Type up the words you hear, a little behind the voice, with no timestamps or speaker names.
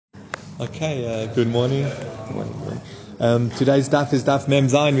Okay, good morning. Good morning. Today's daf is daf Mem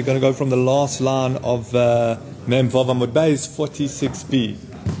Zayin. We're going to go from the last line of Mem Vav Amud Beis 46b.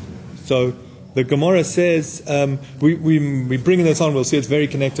 So the Gemara says, we bring this on, we'll see it's very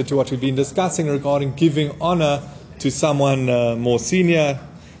connected to what we've been discussing regarding giving honor to someone more senior,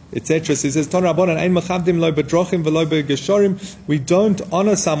 etc. So it says, Ton Rabbanan ein mechavdim lo bedrochim v'lo begeshorim. We don't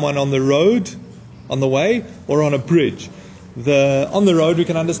honor someone on the road, on the way, or on a bridge. On the road we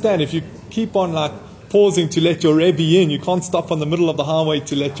can understand. If you keep on pausing to let your Rebbe in, you can't stop on the middle of the highway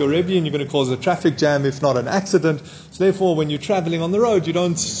to let your Rebbe in, you're going to cause a traffic jam, if not an accident. So therefore, when you're traveling on the road, you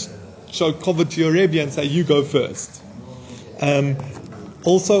don't show cover to your Rebbe and say, you go first.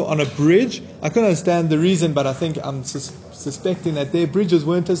 Also, on a bridge, I can understand the reason, but I think I'm suspecting that their bridges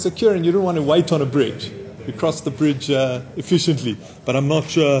weren't as secure and you don't want to wait on a bridge. You cross the bridge efficiently, but I'm not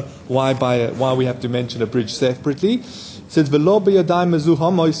sure why we have to mention a bridge separately. It says v'lo b'yadayim mezu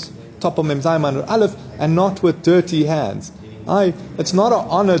homois top of Mem Zayin Aleph, and not with dirty hands. It's not an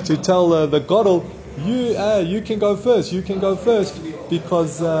honor to tell the Godel, you can go first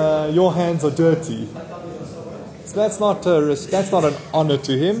because your hands are dirty. So that's not an honor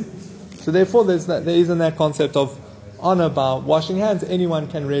to him. So therefore, there isn't that concept of honor by washing hands. Anyone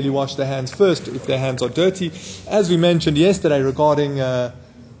can really wash their hands first if their hands are dirty. As we mentioned yesterday regarding the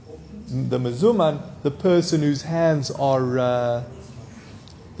mezuman, the person whose hands are,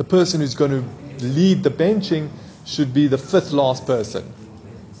 the person who's going to lead the benching should be the fifth last person.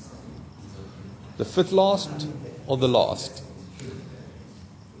 The fifth last or the last?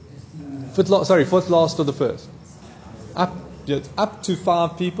 Fourth last or the first? Up to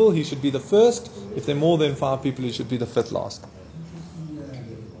 5 people, he should be the first. If there are more than 5 people, he should be the fifth last.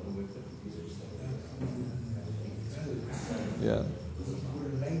 Yeah.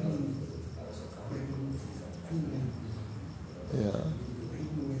 Yeah.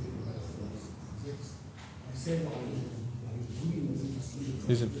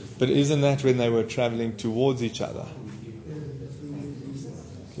 But isn't that when they were traveling towards each other?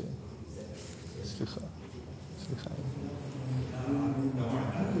 Okay.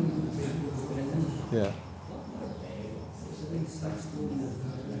 Yeah.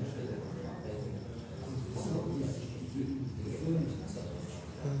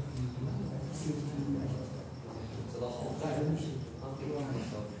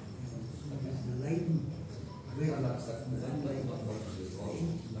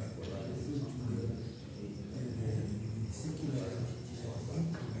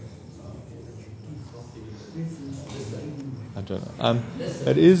 I don't know.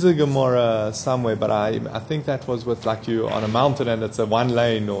 It is a Gemara somewhere, but I think that was with you on a mountain and it's a one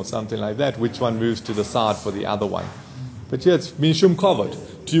lane or something like that. Which one moves to the side for the other one? But yeah, it's mishum kovod.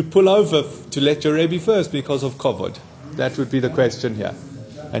 Do you pull over to let your Rebbe first because of kovod? That would be the question here.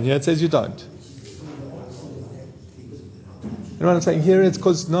 And here it says you don't. You know what I'm saying? Here it's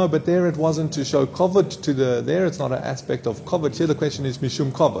because, no, but there it wasn't to show kovod to there it's not an aspect of kovod. Here the question is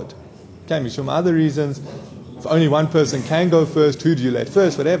mishum kovod. Okay, mishum other reasons. If only one person can go first, who do you let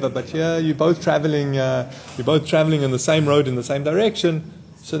first, whatever. But here you're both traveling in the same road in the same direction.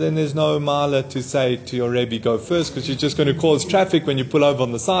 So then there's no mala to say to your Rebbe go first, because you're just going to cause traffic when you pull over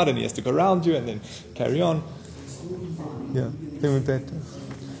on the side and he has to go around you and then carry on. Yeah, think with that.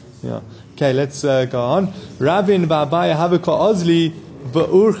 Yeah. Okay, let's go on. Rabin v'Abai havika ozli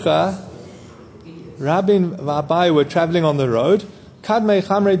v'urcha. Rabin v'Abai were traveling on the road. Kadmei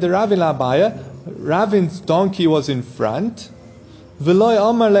chamrei de Rabin l'Abaya. Ravin's donkey was in front. V'loy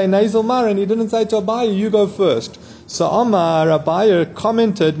Omar le Nazel Mar, and he didn't say to Abaya, you go first. So Omar Abaya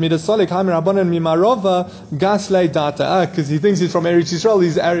commented, Midasolik Hamir Rabbanan Mimarova Gaslei Data, because he thinks he's from Eretz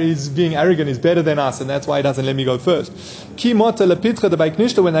Yisrael, he's being arrogant, he's better than us, and that's why he doesn't let me go first. Ki Mota Lepitcha the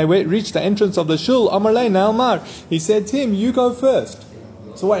Baiknishta, when they reached the entrance of the shul, Omar le Nael he said to him, you go first.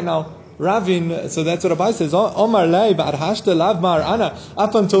 So wait now. Ravin, so that's what Rabbi says. Omar lei ba'arhashta lav mar ana.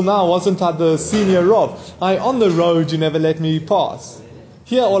 Up until now, wasn't I the senior Rav? On the road, you never let me pass.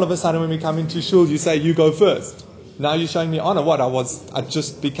 Here, all of a sudden, when we come into shul, you say you go first. Now you're showing me honor. What? I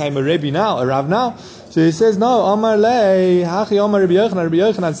just became a Rebbe now, a Rav now. So he says, no. Omar lei hachi Omar Rabbi Yochanan. Rabbi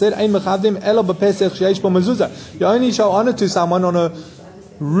Yochanan said, ein mechavdim elo b'pesach sheish bo mezuzah. You only show honor to someone on a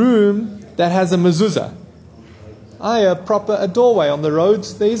room that has a mezuzah. A doorway on the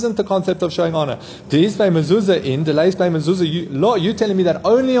roads. There isn't the concept of showing honor. You're telling me that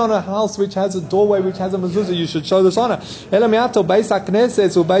only on a house which has a doorway which has a mezuzah you should show this honor.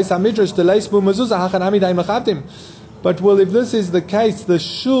 But well, if this is the case, the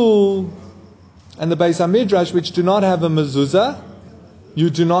shul and the Beis HaMidrash which do not have a mezuzah,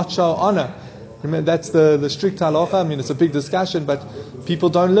 you do not show honor. Remember, that's the strict halacha. I mean, it's a big discussion, but people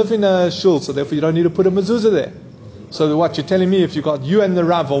don't live in a shul, so therefore you don't need to put a mezuzah there. So what you're telling me, if you and the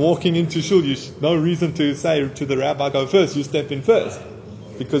Rav are walking into shul, no reason to say to the Rabbi, go first, you step in first,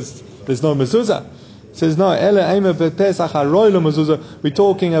 because there's no mezuzah. It says no. We're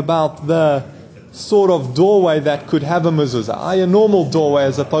talking about the sort of doorway that could have a mezuzah, a normal doorway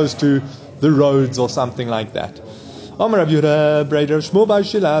as opposed to the roads or something like that.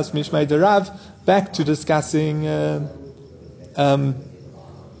 Back to discussing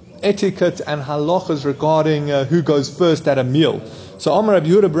etiquette and halachas regarding who goes first at a meal. So Amar Rabbi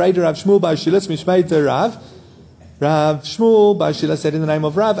Yehuda Breder Rav Shmuel Bar Shilas Mishmei Rav Shmuel Bar Shilas said in the name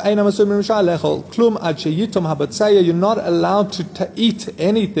of Rav, you're not allowed to eat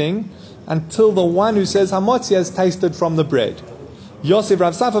anything until the one who says hamotzi has tasted from the bread. Yosef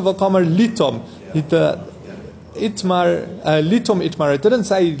Rav Safa v'Kamar litom. Litum itmar. It didn't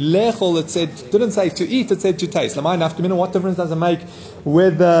say lechol. Didn't say to eat. It said to taste. What difference does it make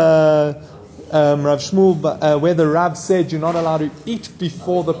whether Rav Shmuel, whether Rav said you're not allowed to eat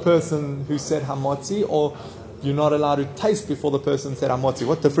before the person who said hamotzi, or you're not allowed to taste before the person said hamotzi?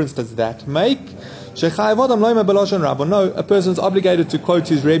 What difference does that make? No, a person's obligated to quote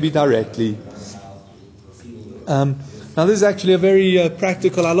his Rebbe directly. Now this is actually a very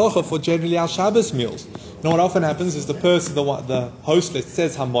practical halacha for generally our Shabbos meals. You know what often happens is the person, the host that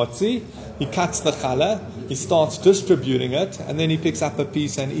says hamotzi, he cuts the challah, he starts distributing it, and then he picks up a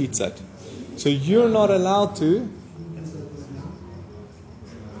piece and eats it. So you're not allowed to.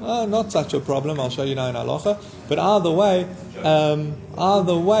 Not such a problem. I'll show you now in halacha. But either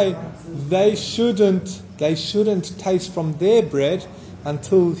way, they shouldn't taste from their bread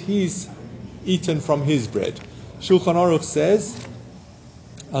until he's eaten from his bread. Shulchan Aruch says,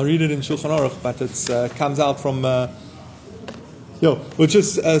 I'll read it in Shulchan Aruch, but it comes out from. So let's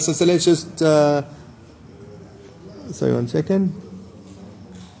just. Sorry, 1 second.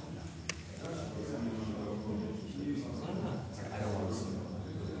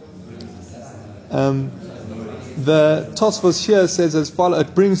 The Tosfos here says as follows.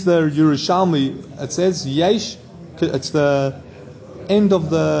 It brings the Yerushalmi. It says Yesh. It's the end of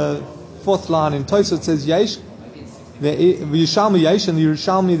the 4th line in Tosfos. It says Yesh. The Yerushalmi Yesh, and the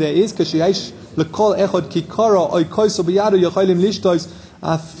Yerushalmi there is Yesh lekol echad kikara oy koso biyado yochalim lishtos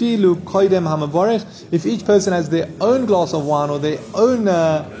afilu koidem hamavarech. If each person has their own glass of wine or their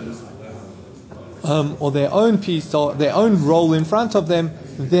own piece or their own roll in front of them,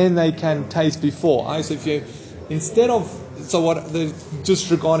 then they can taste before. So if you just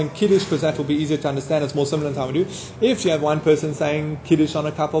regarding Kiddush, because that will be easier to understand, it's more similar to how we do. If you have one person saying Kiddush on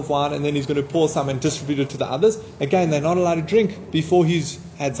a cup of wine and then he's going to pour some and distribute it to the others, again, they're not allowed to drink before he's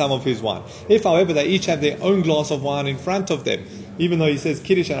had some of his wine. If, however, they each have their own glass of wine in front of them, even though he says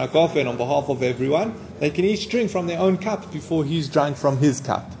Kiddush and Goldfein on behalf of everyone, they can each drink from their own cup before he's drunk from his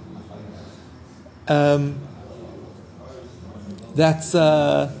cup. And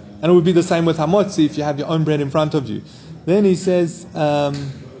it would be the same with hamotzi if you have your own bread in front of you. Then he says,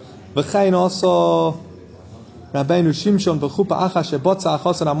 "V'chein also Rabbeinu Shimshon b'chupa acha shebotza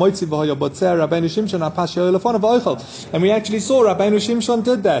achosan hamotzi v'hoya botzeh Rabbeinu Shimshon apash yoelefon v'oichel." And we actually saw Rabbeinu Shimshon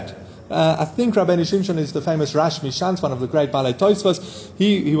did that. I think Rabbeinu Shimshon is the famous Rashmi Shantz, one of the great Balei Tosfos.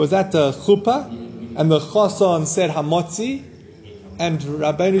 He was at the chuppah, and the chosan said hamotzi, and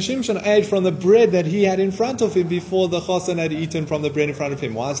Rabbeinu Shimshon ate from the bread that he had in front of him before the chosan had eaten from the bread in front of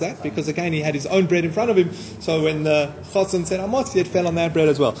him. Why is that? Because again, he had his own bread in front of him. So when the chosan said hamotzi, it fell on that bread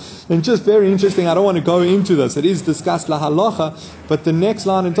as well. And just very interesting, I don't want to go into this. It is discussed la halacha, but the next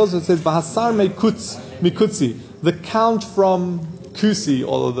line in Tosfos says, "V'hasar mikutzi," the count from Kusi,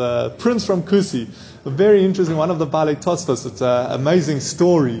 or the prince from Kusi. Very interesting, one of the Balei Tosfos. It's an amazing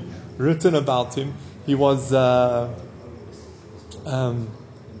story written about him. He was one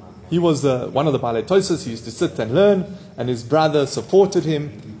of the Balei Tosfos. He used to sit and learn, and his brother supported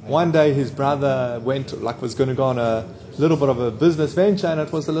him. One day his brother was going to go on a little bit of a business venture, and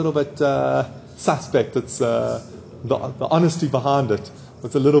it was a little bit suspect. It's the honesty behind it.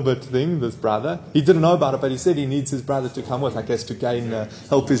 It's a little bit thing, this brother. He didn't know about it, but he said he needs his brother to come with. I guess to gain,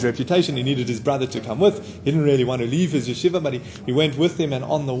 help his reputation, he needed his brother to come with. He didn't really want to leave his yeshiva, but he went with him, and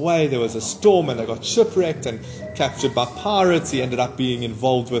on the way there was a storm, and they got shipwrecked and captured by pirates. He ended up being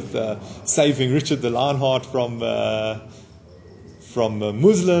involved with saving Richard the Lionheart from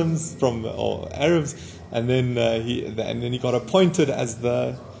Muslims, or Arabs, and then he got appointed as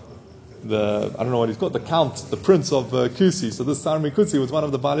the I don't know what he's called, the prince of Kusi. So this Sarmi Kusi was one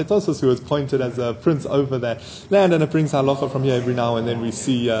of the Balei Tosfos who was appointed as a prince over that land, and it brings halacha from here every now and then we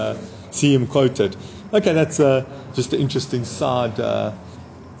see him quoted. Okay, that's just an interesting side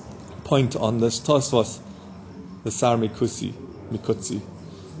point on this Tosfos, the Sar Mikutzi.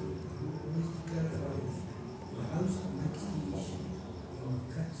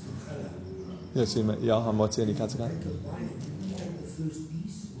 Yes, Hamotzi and he cuts it.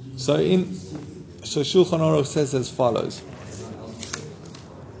 So Shulchan Aruch says as follows: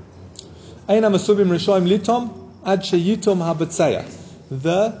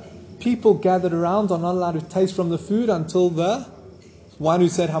 the people gathered around are not allowed to taste from the food until the one who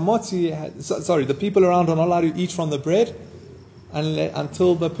said Hamotzi. The people around are not allowed to eat from the bread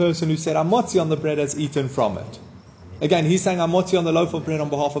until the person who said Hamotzi on the bread has eaten from it. Again, he's saying Hamotzi on the loaf of bread on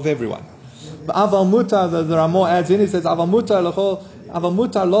behalf of everyone. But Aval Mutar, the Ramah adds in, he says Aval Mutar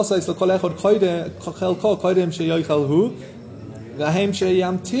losa is l'kol echad chelko koidem sheyochel hu v'hem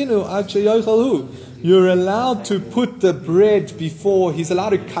sheyamtinu ad sheyochel hu. You're allowed to put the bread before, he's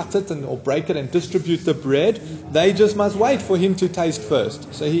allowed to cut it or break it and distribute the bread. They just must wait for him to taste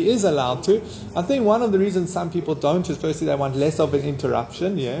first. So he is allowed to. I think one of the reasons some people don't is firstly they want less of an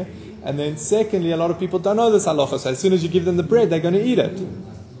interruption, and then secondly a lot of people don't know this halacha. So as soon as you give them the bread, they're going to eat it.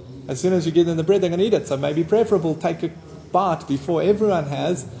 As soon as you give them the bread, they're going to eat it. So maybe preferable take a bite before everyone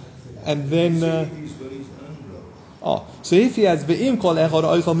has, and then so if he has if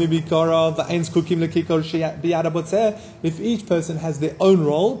each person has their own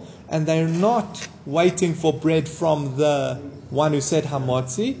roll and they're not waiting for bread from the one who said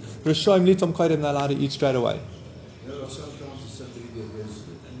Hamotzi, Rishoim litom koydem, they're allowed to eat straight away. Sometimes it's somebody that has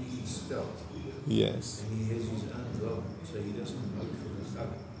and he eats spelt. Yes. And he has his own roll, so he doesn't wait for the chag.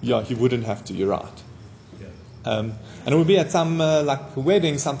 Yeah, he wouldn't have to, you're right. Yeah. And it would be at some like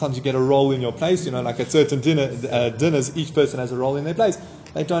weddings, sometimes you get a roll in your place, like at certain dinners, each person has a roll in their place.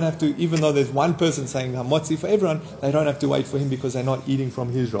 They don't have to, even though there's one person saying Hamotzi for everyone, they don't have to wait for him because they're not eating from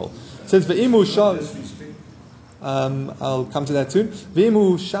his roll. It says Ve'imu Shabbos, I'll come to that soon.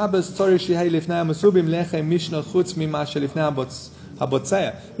 Ve'imu Shabbos Tzori Shihei Lifnei Masubim Lechem Mishnah Chutz Mima Shelifnei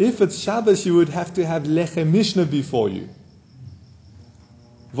Habotzeya. If it's Shabbos, you would have to have Lechem Mishnah before you.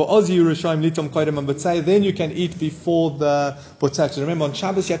 Then you can eat before the botzei. So remember, on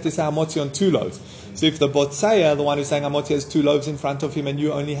Shabbos you have to say Hamotzi on 2 loaves. So if the botzei, the one who's saying Hamotzi, has 2 loaves in front of him, and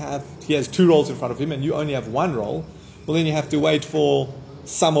he has 2 rolls in front of him, and you only have 1 roll, well then you have to wait for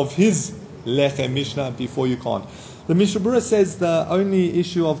some of his lechem mishnah before you can't. The Mishnah Berurah says the only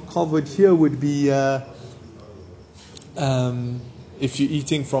issue of kavod here would be if you're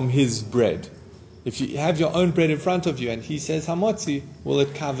eating from his bread. If you have your own bread in front of you and he says Hamotzi, well,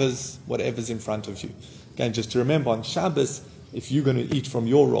 it covers whatever's in front of you. Again, just to remember, on Shabbos, if you're going to eat from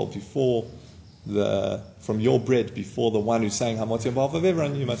your roll from your bread before the one who's saying Hamotzi on behalf of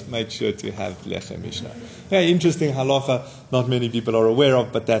everyone, you must make sure to have Lechem Mishnah. Interesting halacha, not many people are aware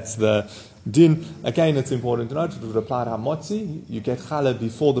of, but that's the din. Again, it's important to note, it would apply to Hamotzi. You get challah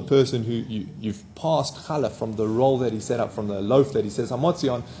before the person who you've passed challah from the roll that he set up, from the loaf that he says Hamotzi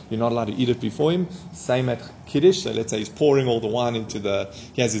on. You're not allowed to eat it before him. Same at Kiddush. So let's say he's pouring all the wine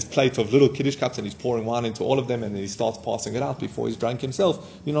he has his plate of little Kiddush cups and he's pouring wine into all of them, and then he starts passing it out before he's drunk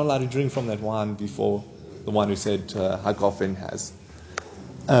himself. You're not allowed to drink from that wine before the one who said Hagofen has.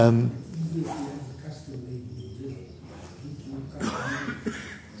 Then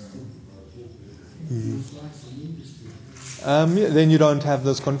you don't have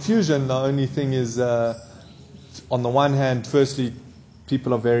this confusion. The only thing is, on the one hand, firstly,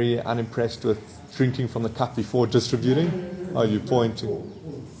 people are very unimpressed with drinking from the cup before distributing. Oh, you point to,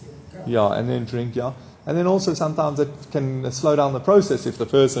 and then drink, and then also sometimes it can slow down the process. If the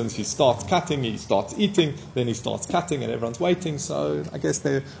person, he starts cutting, he starts eating, then he starts cutting, and everyone's waiting. So I guess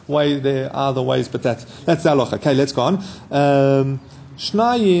there are other ways, but that's the halacha. Okay, let's go on.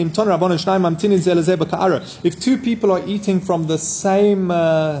 If 2 people are eating from the same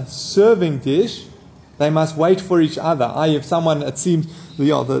serving dish, they must wait for each other. If someone, it seems,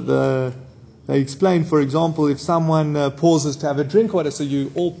 they explain, for example, if someone pauses to have a drink or whatever, so you're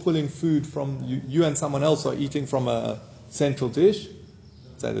all pulling food from, you and someone else are eating from a central dish.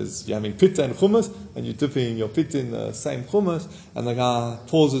 That is, you're having pita and hummus, and you're dipping your pita in the same hummus, and the guy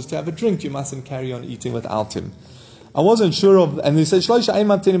pauses to have a drink, you mustn't carry on eating without him. I wasn't sure of, and they said, but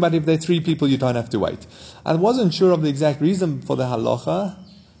if there are 3 people, you don't have to wait. I wasn't sure of the exact reason for the halacha.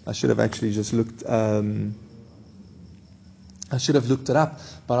 I should have actually just looked, I should have looked it up,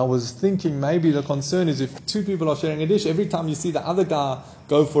 but I was thinking maybe the concern is if 2 people are sharing a dish, every time you see the other guy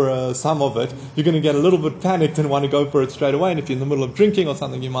go for some of it, you're going to get a little bit panicked and want to go for it straight away, and if you're in the middle of drinking or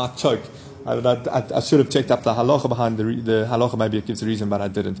something, you might choke. I should have checked up the halacha behind the halacha. Maybe it gives a reason, but I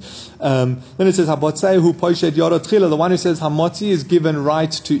didn't. Then it says Habotzei hu poished yorot chila. The one who says Hamotzi is given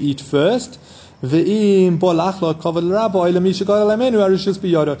right to eat first. If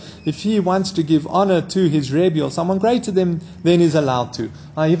he wants to give honor to his Rebbe or someone greater than him, then he's allowed to.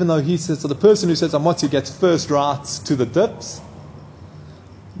 Even though he says, so the person who says Amotzi gets first rights to the dips,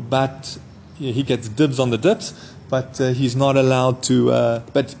 but he gets dibs on the dips, but he's not allowed to.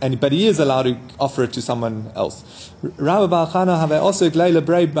 But he is allowed to offer it to someone else. Rabbi Bar Chana have also gleile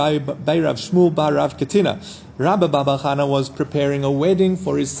brei by Rav Shmuel bar Rav Katina. Rabbi Bar Chana was preparing a wedding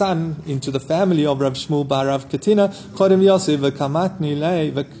for his son into the family of Rav Shmuel bar Rav Katina. Chodem Yosef v'kamatni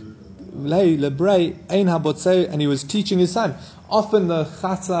lei lebrei ein habotzei, and he was teaching his son. Often the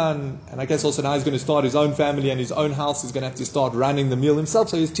chatan, and I guess also now he's going to start his own family and his own house, he's going to have to start running the meal himself,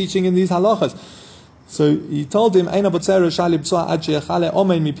 so he's teaching in these halachas. So he told him, you're not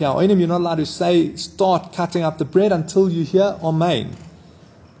allowed to say, start cutting up the bread until you hear Omein.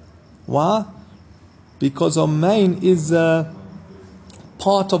 Why? Because Omein is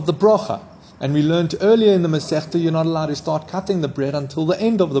part of the bracha. And we learned earlier in the Masechta, you're not allowed to start cutting the bread until the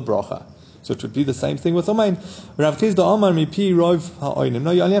end of the bracha. So it would be the same thing with Omein. Rav Chizda Omar mipi rov ha'oinim.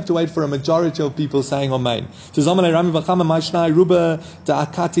 No, you only have to wait for a majority of people saying Omein. So Zoman Rami v'chama ma'ishnai ruba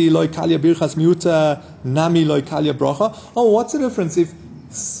da'akati loy kalya birchas miuta nami loy kalya bracha. Oh, what's the difference if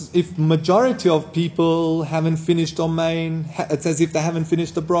majority of people haven't finished Omein? It's as if they haven't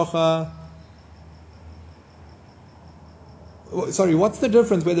finished the bracha. Sorry, what's the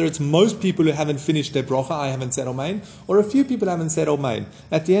difference whether it's most people who haven't finished their bracha, I haven't said Omein, or a few people haven't said Omein?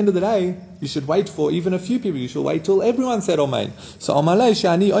 At the end of the day, you should wait for even a few people. You should wait till everyone said Omein. So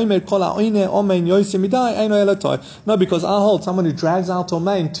no, because I hold someone who drags out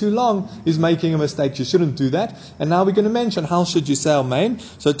Omein too long is making a mistake. You shouldn't do that. And now we're going to mention how should you say Omein.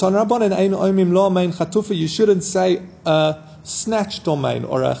 So Ton Rabbanan ein oimim lo Omein chatufa. You shouldn't say snatched Omein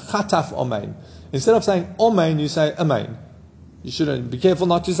or a chataf Omein. Instead of saying Omein, you say Amein. You shouldn't be careful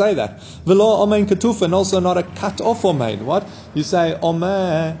not to say that. V'lo omein ketufa, and also not a cut off omein. What? You say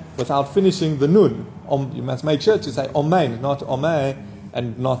omeh without finishing the nun. You must make sure to say omein, not omeh,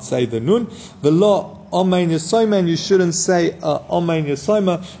 and not say the nun. V'lo omein yesoimen, you shouldn't say omein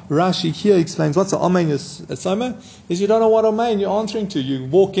yesoima. Rashi here explains what's a omein yesoima is you don't know what omein you're answering to. You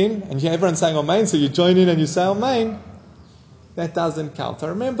walk in and everyone's saying omein, so you join in and you say omein. That doesn't count. I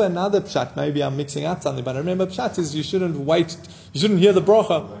remember another pshat, maybe I'm mixing up something, but I remember pshat is you shouldn't wait, you shouldn't hear the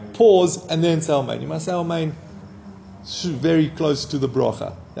bracha, pause, and then say Omein. You must say Omein very close to the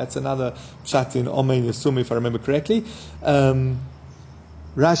bracha. That's another pshat in Omein Yasum, if I remember correctly.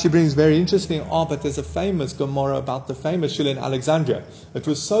 Rashi brings very interesting, but there's a famous Gemara about the famous shul in Alexandria. It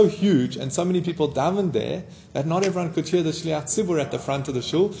was so huge and so many people davened there that not everyone could hear the Shliach Tzibur at the front of the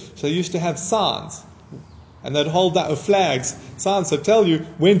shul, so they used to have signs. And they'd hold out flags, signs that tell you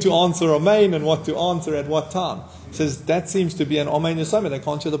when to answer Omein and what to answer at what time. He says that seems to be an Omein Yosoma, they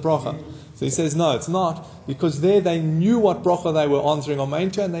can't hear the bracha. So he says no, it's not, because there they knew what bracha they were answering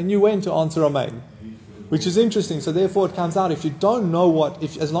Omein to, and they knew when to answer Omein. Which is interesting. So therefore it comes out, if you don't know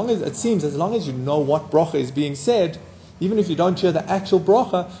as long as you know what bracha is being said, even if you don't hear the actual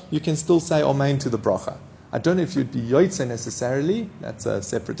bracha, you can still say Omein to the bracha. I don't know if you'd be yoitze necessarily, that's a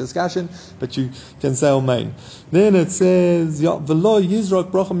separate discussion, but you can say Omein. Then it says, V'lo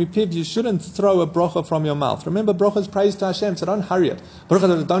yizrok bracha mipiv, you shouldn't throw a bracha from your mouth. Remember, bracha is praise to Hashem, so don't hurry it.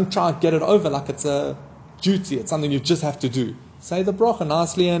 Bracha, don't try and get it over like it's a duty, it's something you just have to do. Say the bracha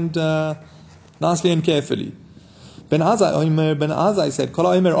nicely and carefully. Ben Azai said, Kol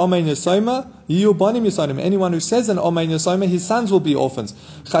ha'omer Omein Yosoma, yiyu banim Yosonim. Anyone who says an Omein Yosoma, his sons will be orphans.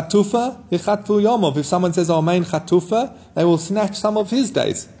 Chatufa, yichatfu yomov. If someone says Omein Chatufa, they will snatch some of his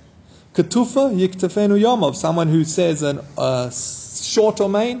days. Ketufa, yiktefenu yomov. Someone who says a short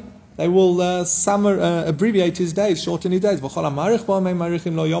Omein, they will abbreviate his days, shorten his days.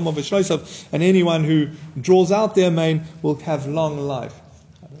 And anyone who draws out their Omein will have long life.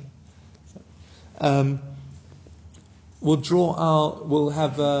 He'll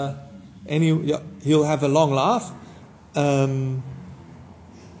have a long life. Yom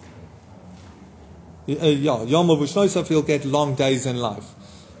V'Shnosav, he'll get long days in life.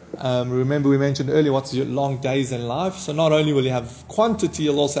 Remember we mentioned earlier what's your long days in life. So not only will you have quantity,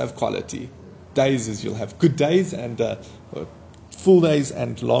 you'll also have quality. Days is you'll have good days and full days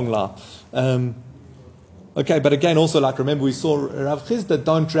and long life. Okay, but again, also like remember we saw Rav Chizda,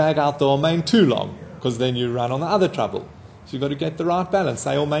 don't drag out the Omein too long, because then you run on the other trouble. So you've got to get the right balance.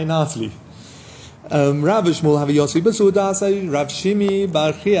 Say Omein nicely. Rav Shmuel have a Yossi B'Suda, say Rav Shimi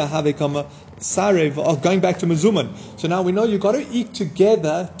Bar Chia have a Sarev, going back to Mezuman. So now we know you've got to eat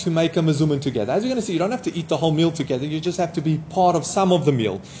together to make a Mezuman together. As you're going to see, you don't have to eat the whole meal together. You just have to be part of some of the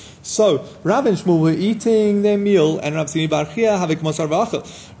meal. So Rav and Shmuel were eating their meal, and Rav Simi Bar Chia Havik Mosar V'achel.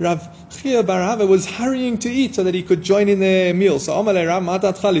 Rav Chia Bar Hava was hurrying to eat so that he could join in their meal. So Amalei Rav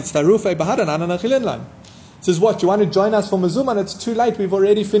Matat Chalitz Tarufei Bahadan Ananachilen Line. Says, what, you want to join us for Mezuman? It's too late. We've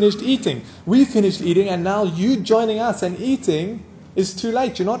already finished eating. We finished eating, and now you joining us and eating is too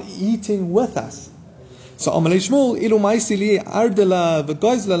late. You're not eating with us. So Amalei Shmuel, Ilu Maisili Ardela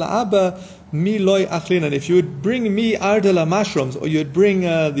V'goizla La'aba Mi Loi Achlin. And if you would bring me Ardela mushrooms, or you'd bring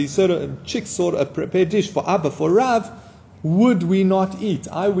the sort of chicks or a prepared dish for Abba, for Rav, would we not eat?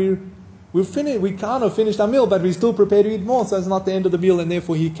 We kind of finished our meal, but we still prepare to eat more, so it's not the end of the meal, and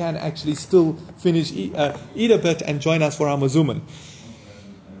therefore he can actually still finish eat a bit and join us for our Mezuman.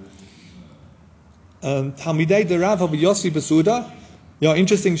 Talmidei de Rav Yossi Besuda. Yeah,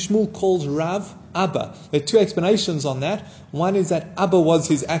 interesting. Shmuel calls Rav Abba. There are two explanations on that. One is that Abba was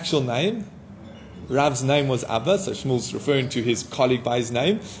his actual name. Rav's name was Abba, so Shmuel's referring to his colleague by his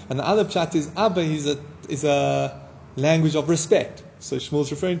name. And the other pshat is Abba is a language of respect. So Shmuel's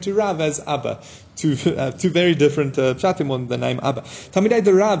referring to Rav as Abba. Two very different pshatim on the name Abba. Tamidei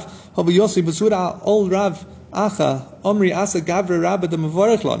de Rav Yossi Besura old Rav Acha Omri Asa Gavra Rabba de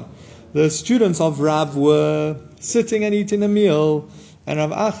Mevorichlon. The students of Rav were sitting and eating a meal, and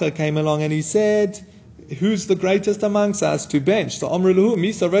Rav Acha came along and he said, who's the greatest amongst us to bench? So Omri Luhu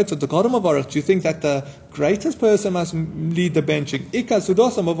Misa Rotza to Kodam Mavorich. Do you think that the greatest person must lead the benching? Ika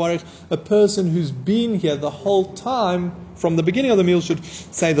Sudosa Mavorich, a person who's been here the whole time from the beginning of the meal should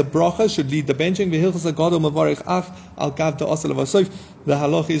say the bracha, should lead the benching. V'hilchas Godam Mavorich Af Al Gav to Osel Vasoif. The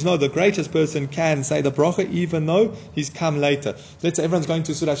halach is no, the greatest person can say the bracha even though he's come later. Let's say everyone's going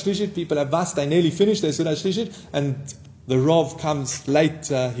to Surah Shlishit, people have vast, they nearly finished their Surah Shlishit, and the Rav comes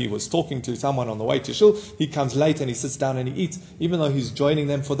late. He was talking to someone on the way to Shul. He comes late and he sits down and he eats. Even though he's joining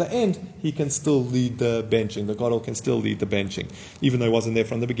them for the end, he can still lead the benching. The Gadol can still lead the benching, even though he wasn't there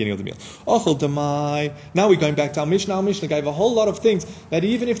from the beginning of the meal. Ochel demai. Now we're going back to our Mishnah. Our Mishnah gave a whole lot of things that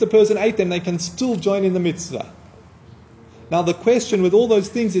even if the person ate them, they can still join in the mitzvah. Now the question with all those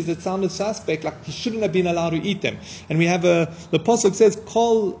things is it sounded suspect, like he shouldn't have been allowed to eat them. And we have the pasuk says,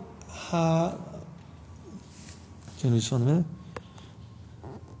 Kol ha. Yeah,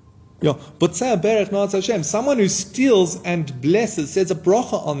 but say a berech noatz Hashem. Someone who steals and blesses says a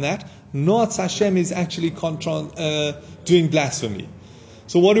bracha on that. Noatz Hashem is actually doing blasphemy.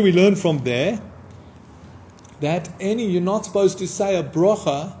 So what do we learn from there? That you're not supposed to say a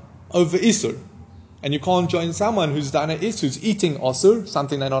bracha over isur, and you can't join someone who's done who's eating asur,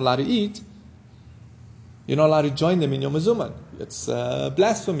 something they're not allowed to eat. You're not allowed to join them in your mezuman. It's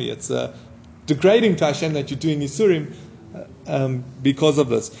blasphemy. It's degrading to Hashem that you're doing Isurim because of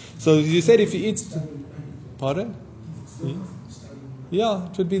this. So you said if he eats... Pardon? Yeah,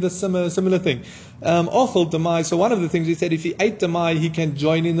 it would be the similar thing. Ochel demai. So one of the things he said, if he ate demai, he can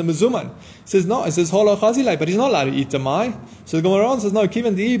join in the mezuman. He says no. It says holo chazilei, but he's not allowed to eat demai. So the Gemara says no.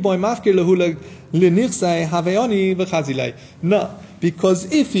 Kiven di boy mafkir lehu lenichsei haveoni v'chazilei. No, because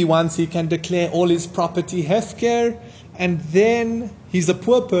if he wants, he can declare all his property hefker, and then he's a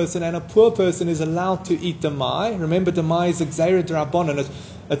poor person, and a poor person is allowed to eat demai. Remember, demai is a gzeira d'rabbanan.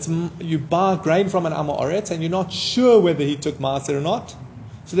 It's you buy grain from an amoretz, and you're not sure whether he took maaser or not.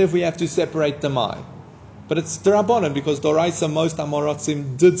 So therefore, we have to separate demai. But it's d'rabbanan because doraisa most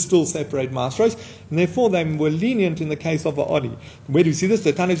amoratzim did still separate maasros, and therefore they were lenient in the case of a odi. Where do we see this?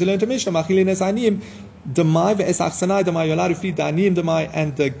 The Tanakh learned to Mishnah machilin es aniyim demai ve'esachsanai demai. You're allowed to feed the aniyim demai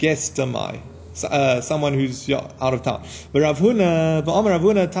and the guest demai. Someone who's out of town. Even though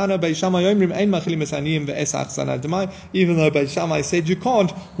Beis Shammai said you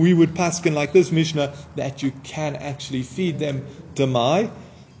can't, we would paskin like this Mishnah that you can actually feed them demai,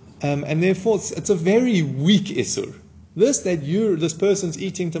 and therefore it's a very weak isur. This person's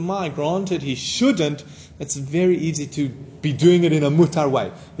eating demai, granted he shouldn't. It's very easy to be doing it in a mutar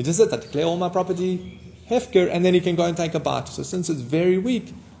way. He just said that declare all my property hefker, and then he can go and take a bite. So since it's very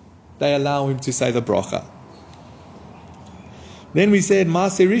weak, they allow him to say the bracha. Then we said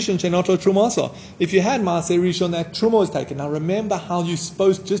Maaseh Rishon Shenoto Trumasa. If you had Maaseh Rishon, that Truma was taken. Now remember how you're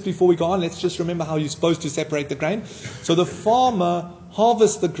supposed, just before we go on, let's just remember how you're supposed to separate the grain. So the farmer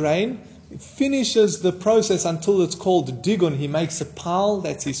harvests the grain, finishes the process until it's called digun. He makes a pile,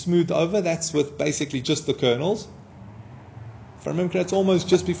 that's he smoothed over, that's with basically just the kernels. If I remember, it's almost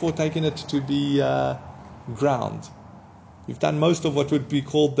just before taking it to be ground. You've done most of what would be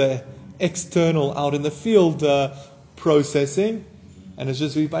called the external out in the field processing, and it's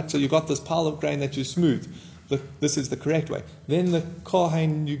just so you got this pile of grain that you smooth. this is the correct way. Then the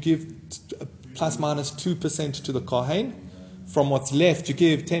Kohen, you give plus minus 2% to the Kohen. From what's left, you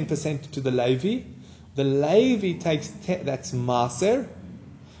give 10% to the Levi. The Levi takes, that's Maser.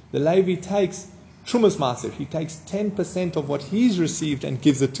 The Levi takes Trumas Maser. He takes 10% of what he's received and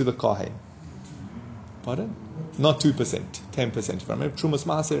gives it to the Kohen. Pardon? Not 2%, 10%. If I remember, Trumas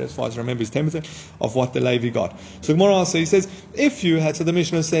Maser, as far as I remember, is 10% of what the Levi got. So Gemara also, he says, if you had, so the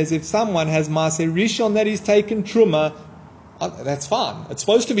Mishnah says, if someone has Maser Rishon that he's taken Truma, that's fine. It's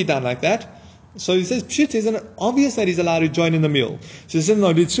supposed to be done like that. So he says, Pshit, isn't it obvious that he's allowed to join in the meal? So he says,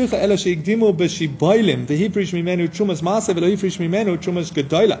 no, the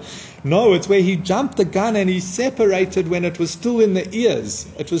no, it's where he jumped the gun and he separated when it was still in the ears.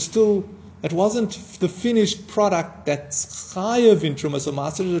 It wasn't the finished product that's chayav in Trumas or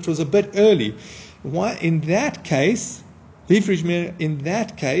Maser, it was a bit early. Why? In that case, you might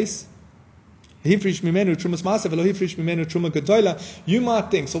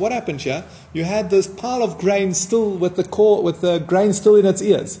think, so what happened here? You had this pile of grain still with the grain still in its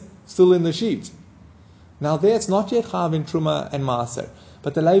ears, still in the sheaves. Now there it's not yet chayav in Truma and Maser,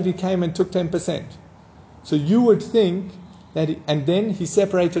 but the Levi came and took 10%. So you would think that, and then he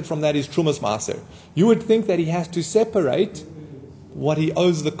separated from that his Trumas Maser. You would think that he has to separate what he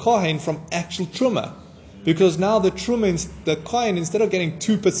owes the Kohen from actual Truma. Because now the Kohen, instead of getting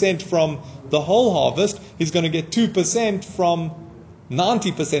 2% from the whole harvest, he's going to get 2% from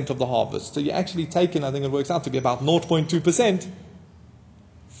 90% of the harvest. So you're actually taking, I think it works out to be about 0.2%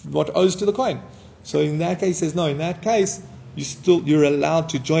 what owes to the Kohen. So in that case, he says, no, in that case, you're allowed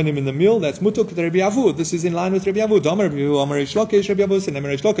to join him in the meal. That's mutuk Rabbi Avu. This is in line with Rabbi Avu. Damar Rabbi Avu, Amar Reish Lakish, Rabbi Avu, Senem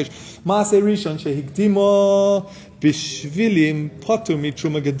Reish Lakish. Maaseh Rishon shehikdimo bishvilim potu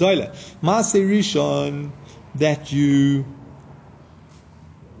mitruma gedola. Maaseh Rishon that you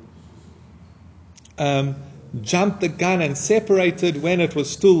jumped the gun and separated when it was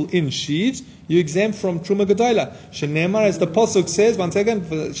still in sheaves, you exempt from Truma Gedola. Shenemar, as the Pasuk says, one second,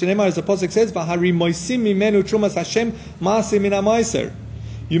 Shenemar, as the Pasuk says, V'hari moisim mimenu Trumas Hashem ma'aseh min ha'maiser.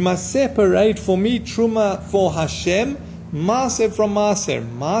 You must separate for me Truma for Hashem, Maaser from Maaser.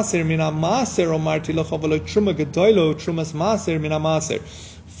 Maaser min ha'maaser, omarti locha v'lo Truma Gedola, Trumas Maaser min ha'maaser.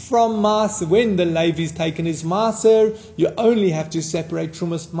 From Maaser, when the Levi is taken his Maaser, you only have to separate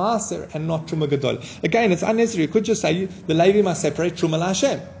Trumas Maaser and not Truma Gedol. Again, it's unnecessary. You could just say the Levi must separate Truma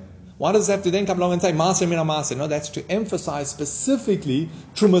Hashem. Why does it have to then come along and say Maaser mina Maaser? No, that's to emphasize specifically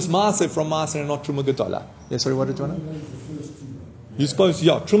Trumas Maaser from Maaser and not Truma Gedola. Yes, sorry, what did you want to? You're supposed,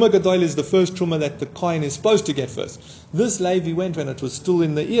 Truma Gedola is the first Truma that the Kohen is supposed to get first. This Levi went when it was still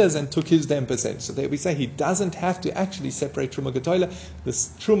in the ears and took his 10%. So there we say he doesn't have to actually separate Truma Gedola. This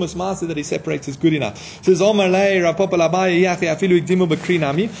Trumas Master that he separates is good enough. It says, oh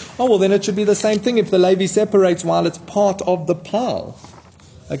well, then it should be the same thing if the Levi separates while it's part of the pile.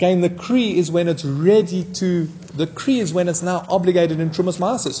 Again, the Kri is when it's ready to, the Kri is when it's now obligated in Trumas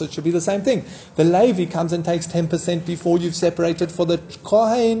Maser, so it should be the same thing. The Levi comes and takes 10% before you've separated for the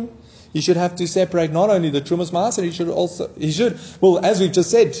Kohen. He should have to separate not only the Trumas Maser, as we've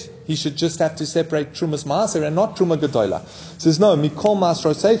just said, he should just have to separate Trumas Maser and not Truma Gedola. It says, no, Mikol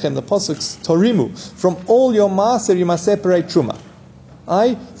Masro Seichem, the Pasuk's Torimu, from all your Maser you must separate Truma.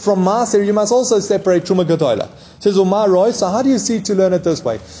 From Maser you must also separate Truma Gedola. Says Umar, so how do you see to learn it this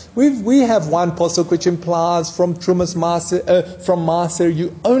way? We have one pasuk which implies from Trumas Maser, from Maser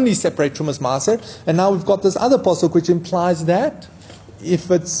you only separate Trumas Maser, and now we've got this other pasuk which implies that if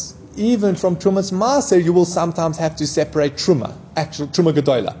it's even from Trumas Maser you will sometimes have to separate Truma, actual Truma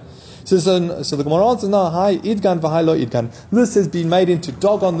Gedola. So the Gemara answers, no, hi, idgan v'hai lo idgan. This has been made into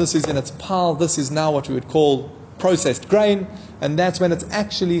dogon, this is in its pile, this is now what we would call processed grain, and that's when it's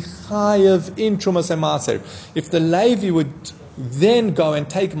actually chayav in Trumas and Maser. If the Levi would then go and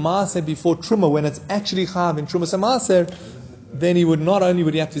take Maser before Truma when it's actually chayav in Trumas and Maser, then he would not only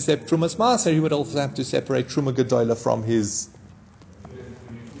would he have to separate Trumas Maser, he would also have to separate Truma Gedola from his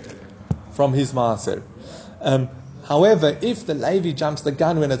Maser. However, if the Levi jumps the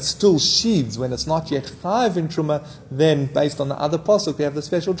gun when it's still sheaves, when it's not yet chayav in Truma, then based on the other pasuk, we have the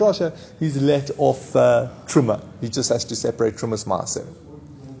special drasha, he's let off Truma. He just has to separate Trumas Maser.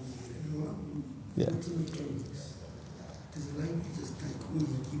 Yeah.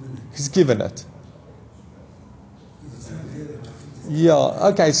 He's given it. Yeah,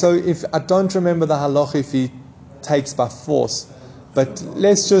 okay, so if I don't remember the halach if he takes by force, but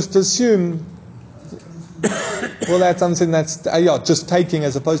let's just assume well, that's something that's just taking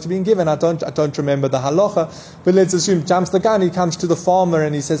as opposed to being given. I don't remember the halacha, but let's assume jumps the gun. He comes to the farmer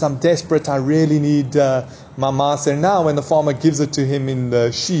and he says, "I'm desperate. I really need my maser now." When the farmer gives it to him in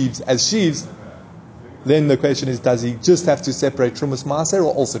the sheaves as sheaves, then the question is, does he just have to separate Trumas Maaser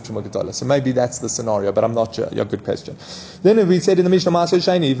or also Truma Gedola? So maybe that's the scenario, but I'm not sure. Yeah, good question. Then we said in the Mishnah Maaser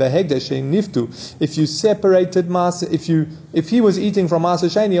Sheni, Vehegdesh Niftu, if you separated Maaser, if he was eating from Maaser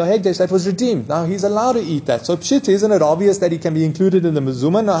Sheni or Hegdesh, that was redeemed. Now he's allowed to eat that. So pshit, isn't it obvious that he can be included in the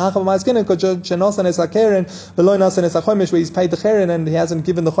Mezuman? Where he's paid the Cheren and he hasn't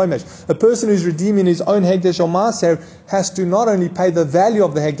given the Chomesh. A person who's redeeming his own Hegdesh or Maaser has to not only pay the value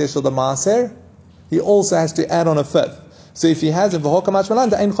of the Hegdesh or the Maaser, he also has to add on a fifth. So if he hasn't, but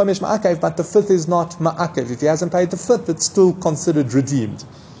the fifth is not ma'akev. If he hasn't paid the fifth, it's still considered redeemed.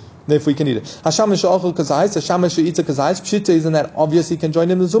 Therefore, he can eat it. Hashamash she'achol kazayis, Hashamash she'ita kazayis. Pshita, isn't that obvious? He can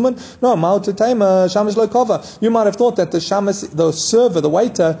join in the zuman. No, ma'utetaima shamash lo kova. You might have thought that the server, the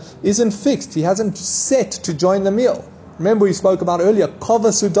waiter, isn't fixed. He hasn't set to join the meal. Remember, we spoke about earlier.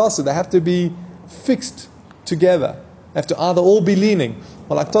 Kova sudasu. They have to be fixed together. They have to either all be leaning,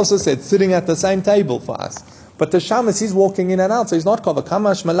 or like Tosa said, sitting at the same table for us. But the shamas, he's walking in and out, so he's not cover.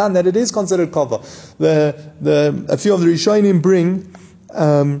 Kamash malan, that it is considered cover. A few of the Rishonim bring,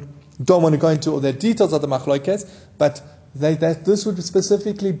 don't want to go into all the details of the machlokes, but this would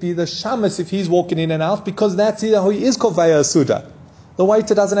specifically be the shamas if he's walking in and out, because that's how he is koveya suda. The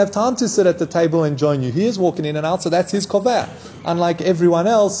waiter doesn't have time to sit at the table and join you. He is walking in and out, so that's his koveya. Unlike everyone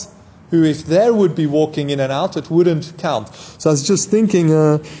else, who if they would be walking in and out, it wouldn't count. So I was just thinking,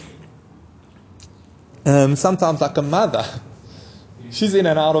 sometimes like a mother, she's in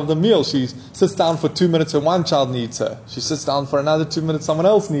and out of the meal. She sits down for 2 minutes and one child needs her. She sits down for another 2 minutes, someone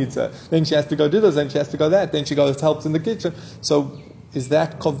else needs her. Then she has to go do this, then she has to go that. Then she goes helps in the kitchen. So is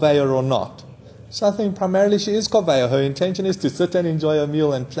that koveya or not? So I think primarily she is koveya. Her intention is to sit and enjoy a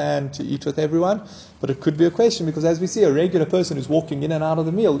meal and plan to eat with everyone. But it could be a question, because as we see, a regular person who's walking in and out of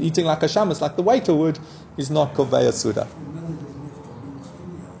the meal, eating like a shamas, like the waiter would, is not koveya suda.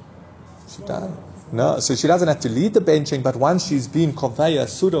 She does. No, so she doesn't have to lead the benching, but once she's been koveya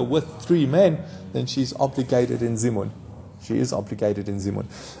suda with 3 men, then she's obligated in zimun. She is obligated in zimun.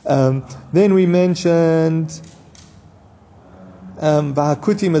 Then we mentioned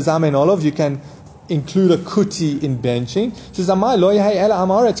vahakuti mezamen olav. You can include a kuti in benching. Says a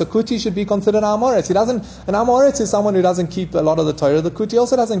kuti should be considered amoretz. An amoretz is someone who doesn't keep a lot of the Torah. The kuti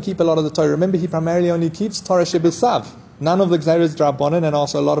also doesn't keep a lot of the Torah. Remember, he primarily only keeps Torah shebisav. None of the gzeres drabanan, and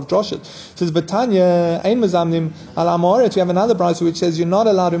also a lot of droshet. Says Betanya ein mezamnim al amoretz. We have another brayso which says you're not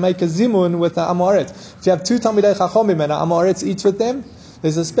allowed to make a zimun with the amoretz. If you have 2 talmidei chachomim and an amoretz eats with them,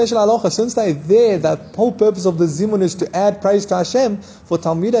 there's a special halacha. Since they're there, the whole purpose of the zimun is to add praise to Hashem. For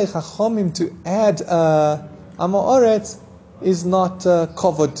Talmidei Chachomim to add Amoretz is not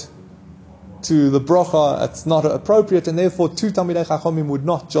covered to the bracha. It's not appropriate, and therefore 2 Talmidei Chachomim would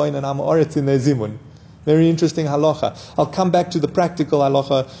not join an Amoretz in their zimun. Very interesting halacha. I'll come back to the practical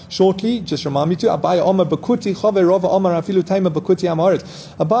halacha shortly. Just remind me to. Abai Omer Bakuti Chove Rova Omer Afilu Taima Bakuti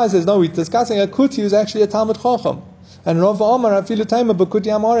Amoretz. Abai says no. We're discussing a kuti who's actually a Talmud Chacham. And Rav Omar afilu taima b'kuti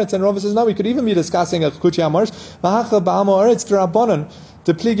amoretz, and Rav says no, we could even be discussing a kuti amoretz. V'hacha ba'amoretz to Rabbanan,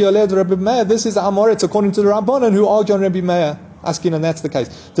 to pligi oled Rabbi Meir. This is amoretz according to the Rabbanan who argue on Rabbi Meir. Asking, and that's the case.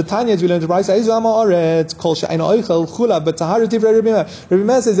 The Tanya, as we learned, Rabbi says amoretz kol she'eino oichel chula b'taharit divrei Rabbi Meir. Rabbi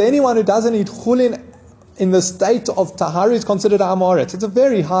Meir says anyone who doesn't eat chulin in the state of tahari is considered amoretz. It's a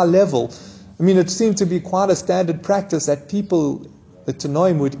very high level. I mean, it seemed to be quite a standard practice that people, the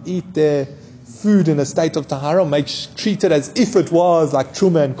Tanoim, would eat their food in a state of tahara, treat it as if it was like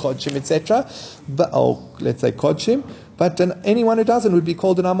truma and kodshim, etc. Let's say kodshim. But then anyone who doesn't would be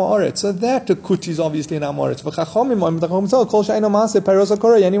called an amoretz. So that a kuti is obviously an amoretz.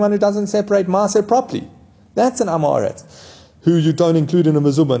 Anyone who doesn't separate maaser properly, that's an amoretz, who you don't include in a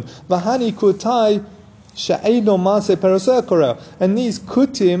mezuban. V'hani kutai she'eino maaser perosa korah. And these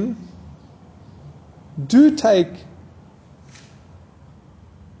kutim do take.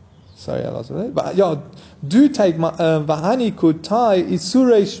 Sorry, I lost it. But do take vahani kutai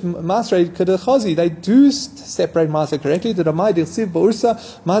isureish masrei kedechazi. They do separate maser correctly. The Ramai Dirsiv Ba'ursa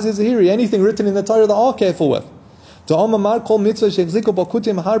Mazir Zahiri. Anything written in the Torah they are careful with. They had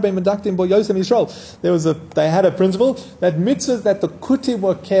a principle that mitzvahs that the kutim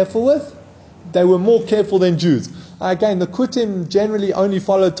were careful with, they were more careful than Jews. Again, the kutim generally only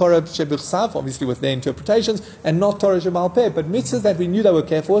followed Torah shebichsav, obviously with their interpretations, and not Torah shebal peh. But mitzvahs that we knew they were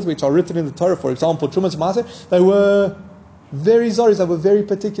careful with, which are written in the Torah, for example, Trumas Maaser, they were very zoris, they were very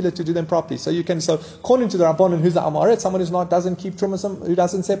particular to do them properly. So according to the Rabbanon, who's the Amoret, someone who doesn't keep Trumas, who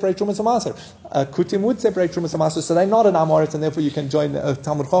doesn't separate Trumas and Maaser. Kutim would separate Trumas and Maaser, so they're not an Amoret, and therefore you can join,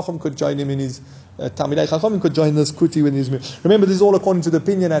 Talmud Chacham could join him in his, Talmidei Chacham could join this kuti in his meal. Remember, this is all according to the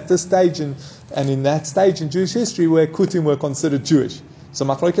opinion at this stage and in that stage in Jewish history where kutim were considered Jewish. So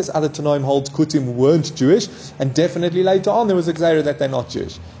Machlokes other Tanoim holds Kutim weren't Jewish, and definitely later on there was a Gzeira that they're not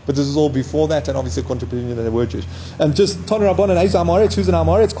Jewish. But this is all before that, and obviously according to opinion that they were Jewish. Just Tanu Rabbanan Aizu Amoretz, who's an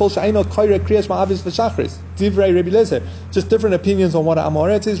Amoretz, called Sha'ino Koire Kriyash Ma'avis V'Shachris. Divrei Rebbe Lezer. Just different opinions on what an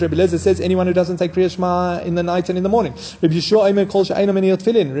Amoretz is. Rebbe Lezer says anyone who doesn't take Kriyash Ma in the night and in the morning. Rebbe Yeshua Omer called Sha'ino Meniot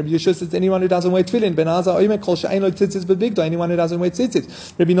Tefillin. Rebbe Yeshua says anyone who doesn't wear Tefillin. Ben Azar Omer called Sha'ino Tzitzis B'Bigdo. Anyone who doesn't wear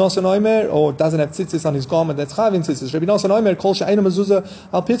Tzitzis. Rebbe Nosson Omer, or doesn't have Tzitzis on his garment, that's Chavin Tzitzis. Rebbe Nosson Omer called Sha'ino Mezuzah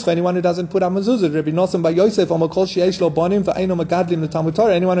Al Pitzcha. Anyone who doesn't put on mezuzah. Rebbe Nosson by Yosef Omer called She'esh Lo Bonim V'Eino Megadlim L'Talmud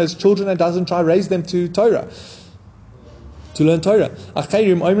Torah. Anyone who has children and doesn't try to raise them to Torah, to learn Torah.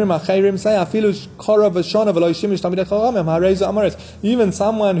 Achayrim say afilu kora v'shana v'lo yishimish tamidei chachamim hareizu amaretz. Even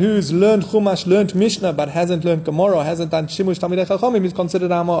someone who's learned Chumash, learned Mishnah, but hasn't learned Gemara, hasn't done shimush tamidei chachamim, is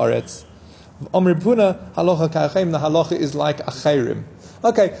considered amaretz. Amr Puna halacha ka'achayim. The halacha is like achayrim.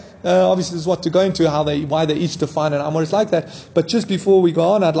 Okay, obviously this is what to go into, why they each define an amaretz like that. But just before we go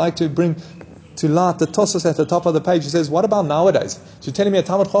on, I'd like to bring to light the Tosfos at the top of the page. He says, what about nowadays? So you're telling me a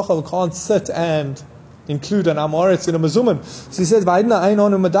Talmud Chacham can't sit and include an Amoretz in a Mezuman. So he says,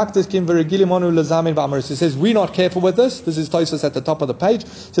 he says, we're not careful with this. This is Tosfos at the top of the page.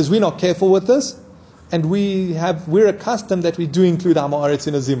 He says, we're not careful with this. And we're accustomed that we do include Amoretz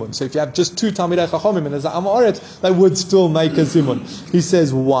in a Zimun. So if you have just two Talmidei Chachamim and there's an Amoretz, they would still make a Zimun. He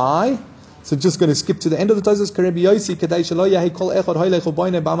says, why? So just going to skip to the end of the Tosfos.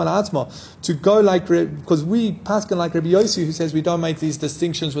 To go like, because we paskin like Rabbi Yossi, who says we don't make these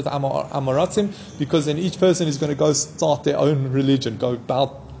distinctions with Amoratzim, because then each person is going to go start their own religion, go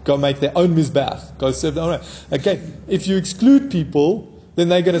make their own mizbeach, go serve their own. Okay, if you exclude people, then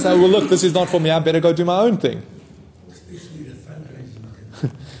they're going to say, well, look, this is not for me, I better go do my own thing. Especially the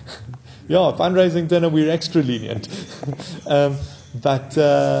fundraising. Yeah, fundraising dinner, we're extra lenient.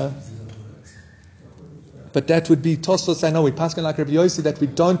 But that would be Tosfos saying, no, we paskin like Rabbi Yossi that we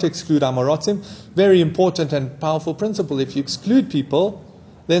don't exclude Amoratzim. Very important and powerful principle. If you exclude people,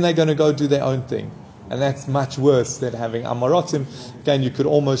 then they're going to go do their own thing. And that's much worse than having Amoratzim. Again, you could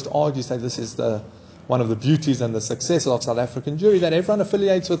almost argue, say this is one of the beauties and the success of South African Jewry, that everyone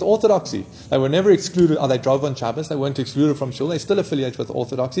affiliates with Orthodoxy. They were never excluded, they drove on Shabbos, they weren't excluded from Shul, they still affiliate with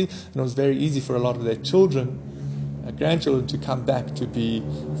Orthodoxy, and it was very easy for a lot of their grandchildren to come back to be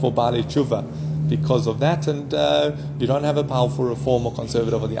for Baalei Tshuva because of that, and you don't have a powerful reform or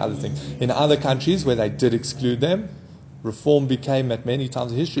conservative or the other thing. In other countries where they did exclude them, reform became at many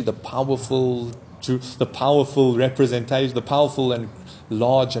times in history the powerful representation, the powerful and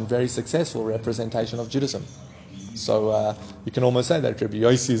large and very successful representation of Judaism. So you can almost say that Rabbi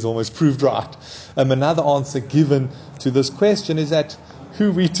Yossi is almost proved right. Another answer given to this question is that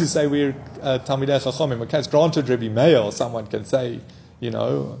who we to say we're Talmidei Chachamim? Okay, it's granted Rabbi Meir or someone can say,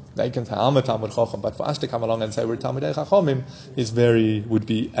 they can say I'm a Talmud Chacham, but for us to come along and say we're Talmidei Chachamim would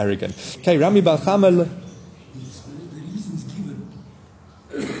be arrogant. Okay, Rami Bar Chama. The reasons given,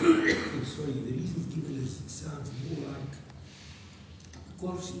 is, it sounds more like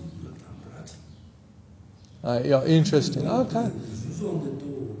Korsi, not Amrat. Yeah, interesting. Okay.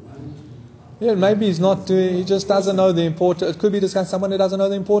 Yeah, maybe he's not doing, he just doesn't know the importance. It could be discussed someone who doesn't know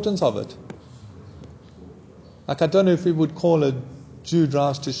the importance of it. Like, I don't know if we would call a Jew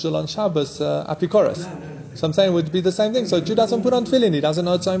drives to Shul on Shabbos Apikoros. So I'm saying it would be the same thing. So a Jew doesn't put on tefillin, he doesn't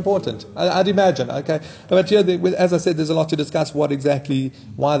know it's so important. I'd imagine, okay. But here, as I said, there's a lot to discuss why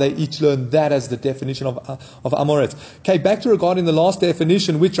they each learn that as the definition of Amoretz. Okay, back to regarding the last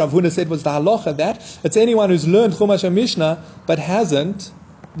definition, which Rav Huna said was the halacha, that it's anyone who's learned Chumash and Mishnah, but hasn't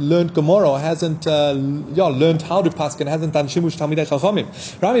learned Gemara, hasn't learned how to paskin, hasn't done Shimush Talmidei Chachamim.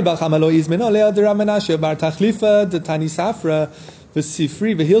 Rami Bar Chama lo izmeno lea de Rav Menashe bar Tachlifa de Tani Safra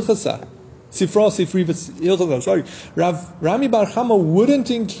v'Sifri v'Hilchasa. Sifri v'Hilchasa. Sorry, Rami Bar Chama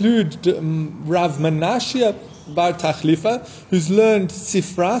wouldn't include Rav Menashe bar Tachlifa, who's learned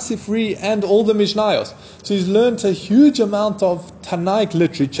Sifri, and all the Mishnayos. So he's learned a huge amount of Tanaic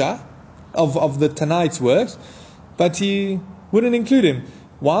literature, of the Tanaites works, but he wouldn't include him.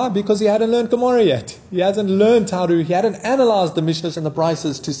 Why? Because he hadn't learned Gemara yet. He hadn't analyzed the Mishnahs and the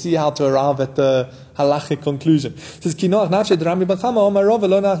Brises to see how to arrive at the halachic conclusion. It says, Kinoach nafshe Rami Bar Chama, Omar Rava,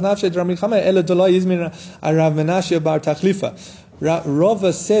 lo nach nafshe Rami Chama, ela dolai izmin Rav Menashe bar Tachlifa.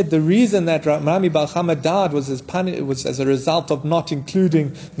 Rava said the reason that Rami Bar Chama died was as a result of not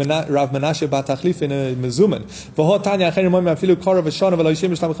including Rav Menashe bar Tachlifa in a mezuman.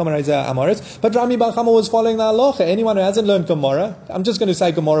 But Rami Bar Chama was following the halacha. Anyone who hasn't learned Gemara, I'm just going to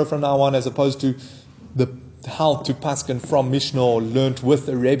say Gemara from now on, as opposed to how to paskin from Mishnah or learnt with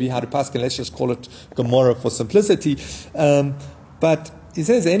a Rebbe how to paskin. Let's just call it Gemara for simplicity. But he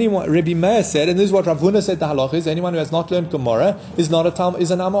says anyone. Rabbi Meir said, and this is what Rav Huna said. The halacha is anyone who has not learned Gemara is not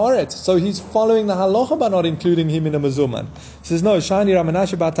is an Amoret. So he's following the halacha by not including him in a mezuman. He says no. Shani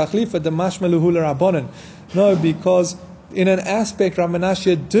Ramanashe bar tachlifa the mashmeluhu l'Rabbanan. No, because in an aspect, Rav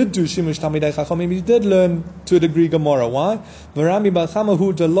Menashe did do shimush tamidei chachamim. He did learn to a degree Gemara. Why? V'Rami bar Chama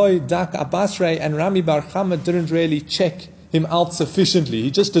hu deloi dak abasrei, and Rami bar Chama didn't really check him out sufficiently.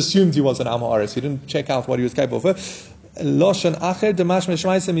 He just assumed he was an Amoret. He didn't check out what he was capable of. Loshan acher demash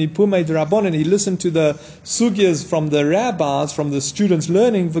meshmaisem ipumei d'Rabbanan. He listened to the sugyas from the rabbis, from the students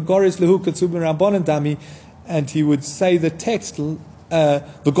learning v'goris lehu katzub Rabbanan dami, and he would say the text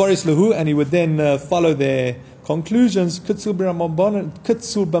v'goris lehu, and he would then follow their conclusions. Katzub mirabanan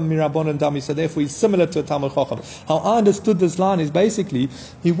dami. So therefore, he's similar to a Talmud Chacham. How I understood this line is basically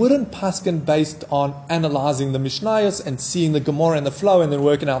he wouldn't paskin based on analyzing the Mishnayos and seeing the Gemara and the flow, and then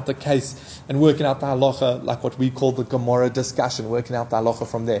working out the case and working out the halacha, like what we call the Gemara discussion, working out the halacha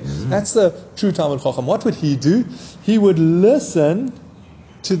from there. That's the true Talmud Chacham. What would he do? He would listen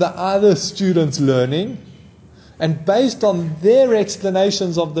to the other students learning, and based on their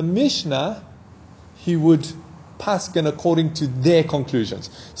explanations of the Mishnah, he would paskin according to their conclusions.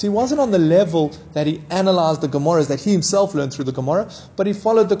 So he wasn't on the level that he analyzed the Gemaras that he himself learned through the Gemara, but he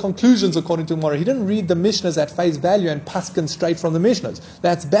followed the conclusions according to Gemara. He didn't read the Mishnahs at face value and paskin straight from the Mishnahs.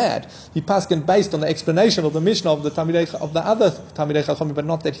 That's bad. He paskin based on the explanation of the Mishnah of the other Talmidei Chachamim, but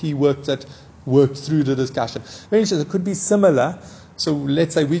not that he worked through the discussion. Very interesting. It could be similar. So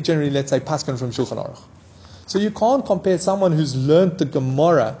let's say paskin from Shulchan Aruch. So you can't compare someone who's learned the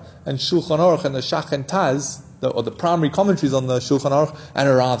Gemara and Shulchan Aruch and the Shach and Taz, or the primary commentaries on the Shulchan Aruch, and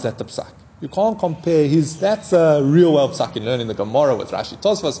arrives at the Psak. You can't compare that's a real well Psak in learning the Gemara with Rashi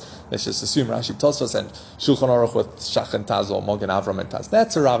Tosfos. Let's just assume Rashi Tosfos and Shulchan Aruch with Shach and Taz or Mogen Avram and Taz.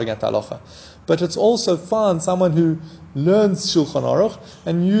 That's arriving at halacha. But it's also fun, someone who learns Shulchan Aruch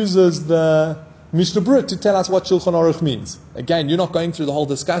and uses the Mishnah Berurah to tell us what Shulchan Aruch means. Again, you're not going through the whole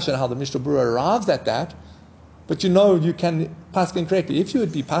discussion how the Mishnah Berurah arrives at that, but you can paskin correctly. If you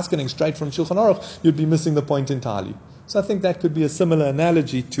would be paskining straight from Shulchan Aruch, you'd be missing the point entirely. So I think that could be a similar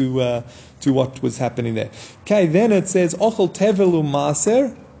analogy to what was happening there. Okay, then it says, Ochel tevel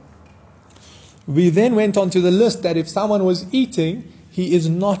u'maser. We then went on to the list that if someone was eating, he is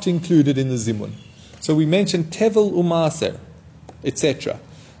not included in the zimun. So we mentioned tevel u'maser, etc.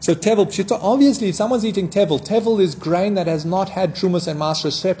 So tevel pshita, obviously if someone's eating tevel is grain that has not had trumas and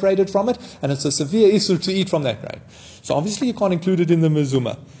maser separated from it, and it's a severe issur to eat from that grain. So obviously you can't include it in the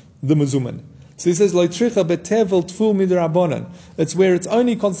mezuman. So he says, Loitricha betevel tful midrabanan. It's where it's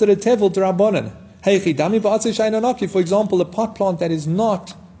only considered tevel drabanan. Heichi dami ba'atzei sheinanaki. For example, a pot plant that does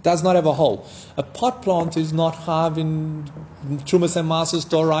not have a hole. A pot plant is not having trumas and maser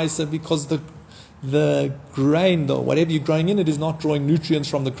doraisa because the grain, though, whatever you're growing in it, is not drawing nutrients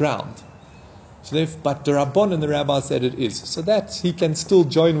from the ground. So but the Rabbanan, the rabbi said it is. So that he can still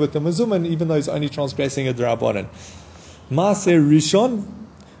join with the Mezuman, even though he's only transgressing a Rabbanan. Maaser Rishon,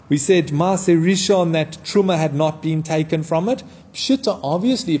 we said Maaser Rishon, that Truma had not been taken from it. Pshita,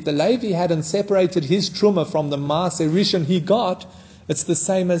 obviously, if the Levi hadn't separated his Truma from the Maaser Rishon he got, it's the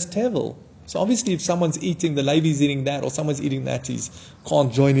same as Tevel. So obviously, if someone's eating, the Levi's eating that, or someone's eating that, he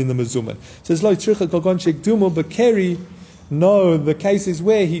can't join in the Mezuman. Says Lo Tricha Kogon Shekdumo Bekeri. No, the case is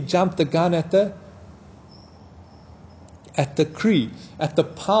where he jumped the gun at the kri, at the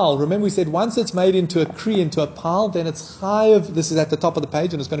pal. Remember we said once it's made into a kri, into a pal, then it's chayiv. This is at the top of the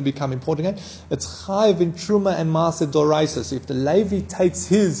page and it's going to become important again. It's chayiv in truma and maser doraisa. So if the Levi takes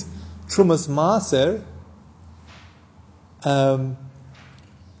his trumas maser, the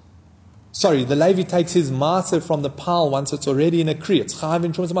Levi takes his maser from the pal once it's already in a kri. It's chayiv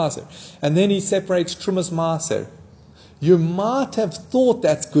in trumas maser, and then he separates trumas maser. You might have thought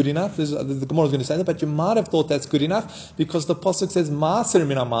that's good enough. The Gemara is going to say that, but you might have thought that's good enough because the pasuk says maser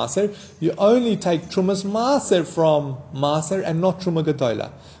mina maser. You only take trumas maser from maser and not truma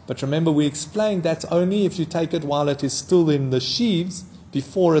gedola. But remember, we explained that's only if you take it while it is still in the sheaves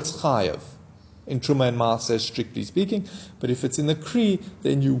before it's chayav. In truma and maser, strictly speaking, but if it's in the kri,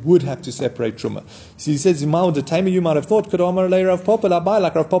 then you would have to separate truma. So he says, you might have thought,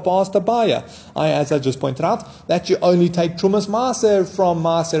 like Rav Papa asked Abaya. As I just pointed out, that you only take trumas maser from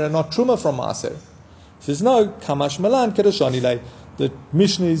maser and not truma from maser. He says, no, kamash malan kedashani. The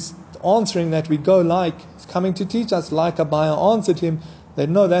Mishnah is answering that we go like, it's coming to teach us like Abaya answered him, They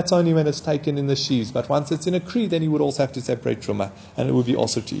know that's only when it's taken in the sheaves. But once it's in a kri, then he would also have to separate truma, and it would be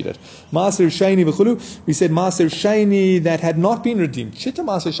also to eat it. Maaser sheni v'chulu. We said maaser sheni that had not been redeemed. Shita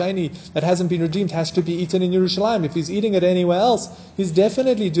maaser sheni that hasn't been redeemed has to be eaten in Yerushalayim. If he's eating it anywhere else, he's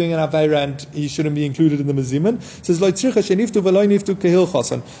definitely doing an aveira, and he shouldn't be included in the mezimun. It says lo tzricha sheniftu v'lo niftu kehil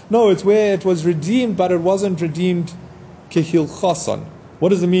chason. No, it's where it was redeemed, but it wasn't redeemed kehil chason. What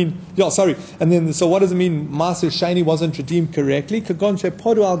does it mean? Yeah, sorry. And then, so what does it mean? Maaser sheni wasn't redeemed correctly. Kagon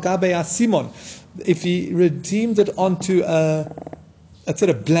shepodu al gabe asimon. If he redeemed it onto a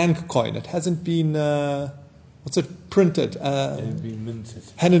blank coin, it hasn't been printed. Hadn't been minted.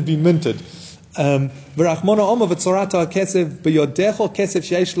 Hadn't been minted. V'rachmona omer v'tzorata kesef b'yodecho kesef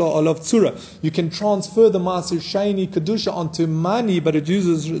sheish lo olav tzura. You can transfer the maaser sheni kedusha onto money, but it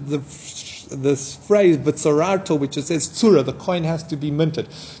uses this phrase, v'tzorarto, which it says tzura, the coin has to be minted.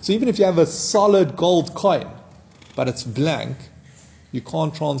 So even if you have a solid gold coin, but it's blank, you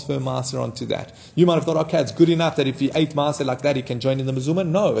can't transfer maaser onto that. You might have thought, okay, it's good enough that if he ate maaser like that, he can join in the mezuzah.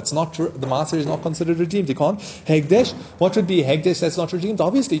 No, it's not true. The maaser is not considered redeemed. He can't. Hegdesh, what would be hegdesh that's not redeemed?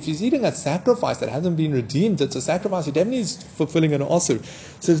 Obviously, if he's eating a sacrifice that hasn't been redeemed, it's a sacrifice. He definitely is fulfilling an osur.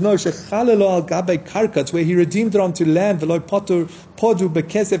 It says no, shechalelo al gabe karka. It's where he redeemed it onto land. V'lo podu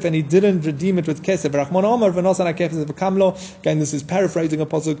bekesef, and he didn't redeem it with kesef. Rachmon omer v'nosan hakesef v'kamlo. Again, this is paraphrasing a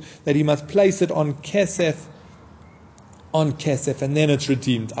pasuk that he must place it on kesef. On kesef, and then it's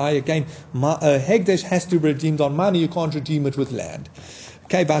redeemed. Hegdesh has to be redeemed on money. You can't redeem it with land.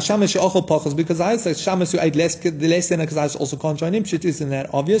 Okay, because I say shamas who ate less than it, because I also can't join him. Shit, isn't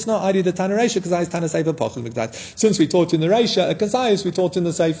that obvious? No, I did the Tana Reisha because I Tana Sefer Pachas. Since we taught in the Reisha a Kazayas, we taught in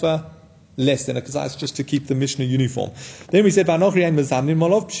the Sefer less than a Kazayas, just to keep the Mishnah uniform. Then we said,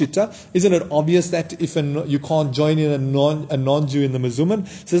 isn't it obvious that if you can't join in a non-Jew in the Mezuman?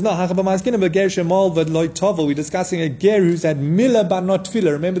 It says, no, we're discussing a ger who's had milah but not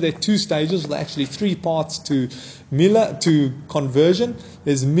tefillah. Remember, there are two stages, actually three parts to milah, to conversion.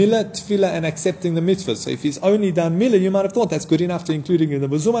 There's milah, tefillah, and accepting the mitzvah. So if he's only done milah, you might have thought that's good enough to include him in the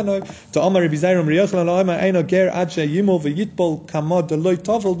Mezuman. No. To Amar Rabbi Zayram Riyachlan La'amar Eino Ger Adsha Yimol V'Yitbol Kamod Deloy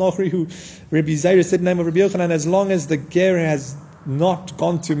Tovel Nochrihu. Rabbi Zayra said the name of Rabbi Yochanan, as long as the ger has not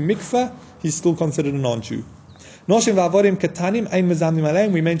gone to mikveh, he's still considered a non-Jew. Noshim v'avodim ketanim ein mezamnim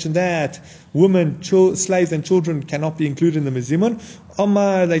aleim. We mentioned that women, slaves, and children cannot be included in the mezimun.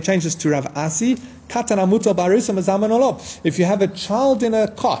 Omar, they changed this to Rav Asi. Katan amuto barusa mezaman olov. If you have a child in a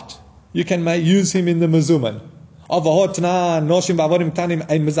cot, you can use him in the mezuman.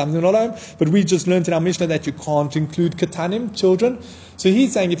 But we just learned in our Mishnah that you can't include ketanim, children. So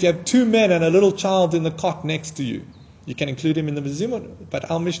he's saying if you have two men and a little child in the cot next to you, you can include him in the mezimun.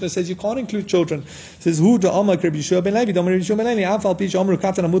 But our Mishnah says you can't include children. It says Hu da'amar Rabbi Yeshua ben Levi, da'amar Rabbi Yeshua ben Levi, afal pish amru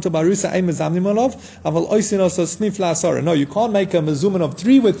katan amuta barusa ein mezamnim olav, aval oisin osa snif la'asara. No, you can't make a mezuman of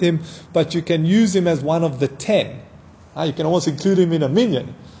 3 with him, but you can use him as one of the 10. You can almost include him in a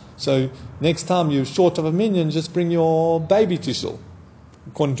minyan. So next time you're short of a minyan, just bring your baby to shul,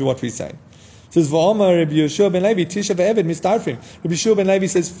 according to what we're saying. It says, V'omar Rabbi Yeshua ben Levi, Tisha ve'eved mistarfim. Rabbi Yeshua ben Levi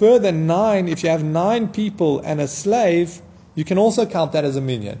says, further 9, if you have 9 people and a slave, you can also count that as a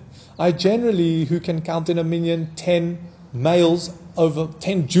minyan. I generally, who can count in a minyan 10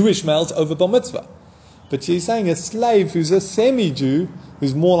 Jewish males over bar mitzvah. But she's saying a slave who's a semi-Jew,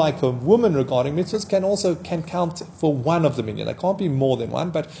 who's more like a woman regarding mitzvahs, can count for one of the minyan. There can't be more than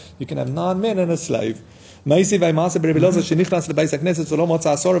one, but you can have 9 men and a slave. I'll challenge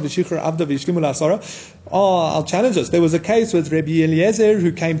us. There was a case with Rabbi Eliezer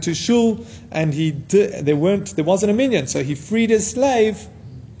who came to shul and there wasn't a minyan, so he freed his slave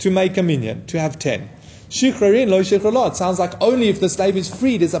to make a minyan, to have 10. Shichrarin lo shichralot. It sounds like only if the slave is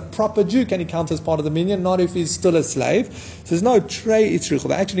freed is a proper Jew can he count as part of the minyan, not if he's still a slave. It says no, trey itzrichel.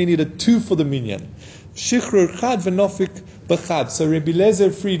 They actually needed 2 for the minyan. Shichrur chad v'nofik b'chad. So Rabbi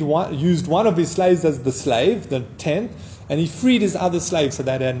Lezer used one of his slaves as the slave, the 10th, and he freed his other slave, so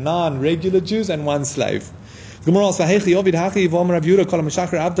that had 9 regular Jews and 1 slave. Gemara asks, says,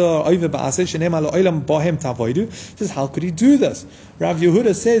 how could he do this? Rav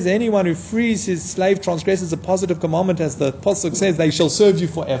Yehuda says anyone who frees his slave transgresses a positive commandment, as the Pasuk says, they shall serve you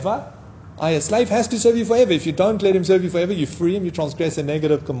forever. A slave has to serve you forever. If you don't let him serve you forever, you free him, you transgress a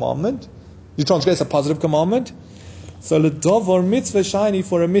negative commandment. You transgress a positive commandment. So l'dovar mitzvah shiny,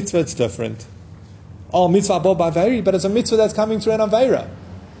 for a mitzvah it's different. Mitzvah bo b'aveiri, but it's a mitzvah that's coming through an aveira.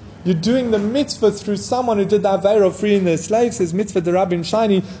 You're doing the mitzvah through someone who did the aveira of freeing their slaves. Says mitzvah derabin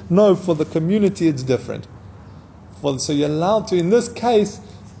shiny. No, for the community it's different. So you're allowed to, in this case,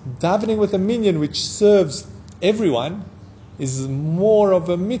 davening with a minyan which serves everyone is more of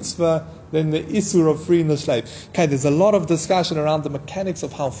a mitzvah than the isur of freeing the slave. Okay, there's a lot of discussion around the mechanics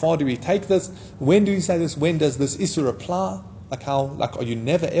of how far do we take this. When do we say this? When does this isur apply? Are you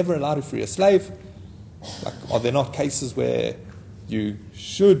never ever allowed to free a slave? Are there not cases where you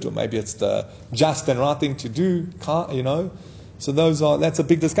should, or maybe it's the just and right thing to do? So that's a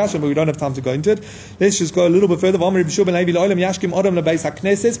big discussion, but we don't have time to go into it. Let's just go a little bit further. Rabbi Yishua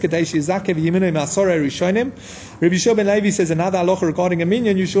ben Levi says another halacha regarding a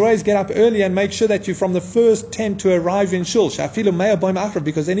minyan: you should always get up early and make sure that you're from the first 10 to arrive in shul.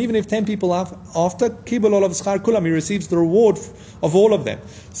 Because then even if 10 people after, he receives the reward of all of them.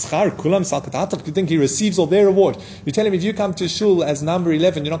 You think he receives all their reward? You tell him if you come to shul as number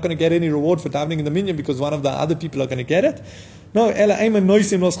 11, you're not going to get any reward for davening in the minyan because one of the other people are going to get it. No, he gets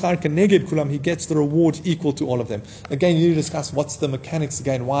the reward equal to all of them. Again, you discuss what's the mechanics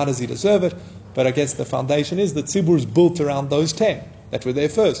again, why does he deserve it? But I guess the foundation is that tzibur is built around those 10 that were there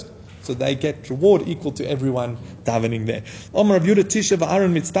first. So they get reward equal to everyone davening there. Rav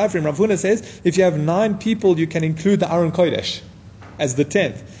Huna says, if you have 9 people, you can include the Aron Kodesh as the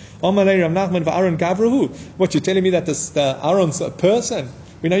 10th. What, you're telling me that the Aron's a person?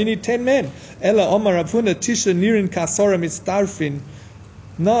 We know you need 10 men.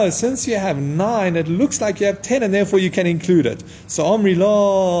 No, since you have 9, it looks like you have 10, and therefore you can include it. So Omri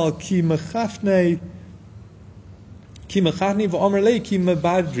lo ki mechafnei ki mechafni v'omrei ki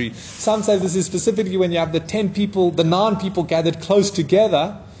mebadri. Some say this is specifically when you have the 10 people, the 9 people gathered close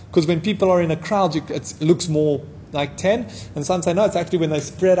together, because when people are in a crowd, it looks more like 10. And some say no, it's actually when they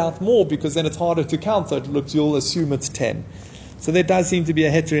spread out more, because then it's harder to count. So you'll assume it's 10. So there does seem to be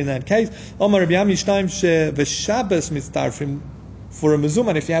a heter in that case. Omar Rabbi Yami Shtaim v'Shabbos mitztarfim for a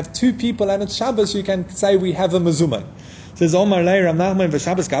mezuman. If you have 2 people and it's Shabbos, you can say we have a mezuman. Says Omar Lei Ram Nachman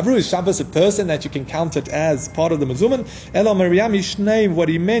v'Shabbos Gavru. Is Shabbos a person that you can count it as part of the mezuman? El Omar Rabbi Yami Shnei. What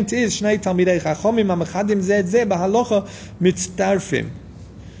he meant is Shnei Talmidei Chachomim Amachadim Zeh Zeh Bahalocha Mitztarfim.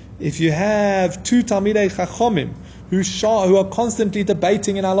 If you have 2 Talmidei Chachomim who are constantly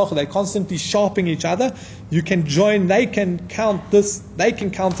debating in halacha, they're constantly sharpening each other, you can join, they can count as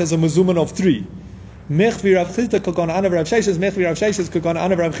a mezuman of 3. When they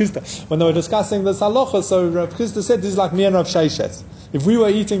were discussing this halacha, so Rav Chisda said, this is like me and Rav Sheshes. If we were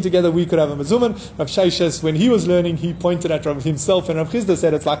eating together, we could have a mezuman. Rav Sheshes, when he was learning, he pointed at himself, and Rav Chisda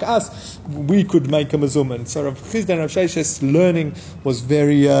said, it's like us, we could make a mezuman. So Rav Chisda and Rav Sheshes' learning was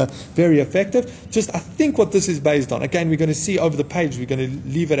very, very effective. I think what this is based on, again, we're going to see over the page, we're going to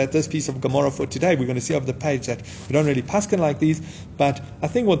leave it at this piece of Gemara for today, we're going to see over the page that we don't really paskin like these, but I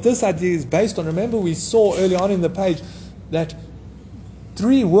think what this idea is based on, remember we saw early on in the page that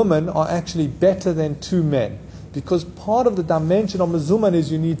 3 women are actually better than 2 men. Because part of the dimension of mezuman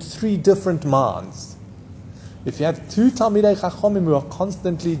is you need 3 different minds. If you have 2 Talmidei Chachomim who are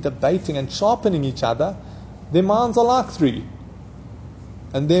constantly debating and sharpening each other, their minds are like 3.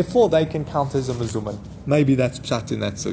 And therefore they can count as a mezuman. Maybe that's pshat in that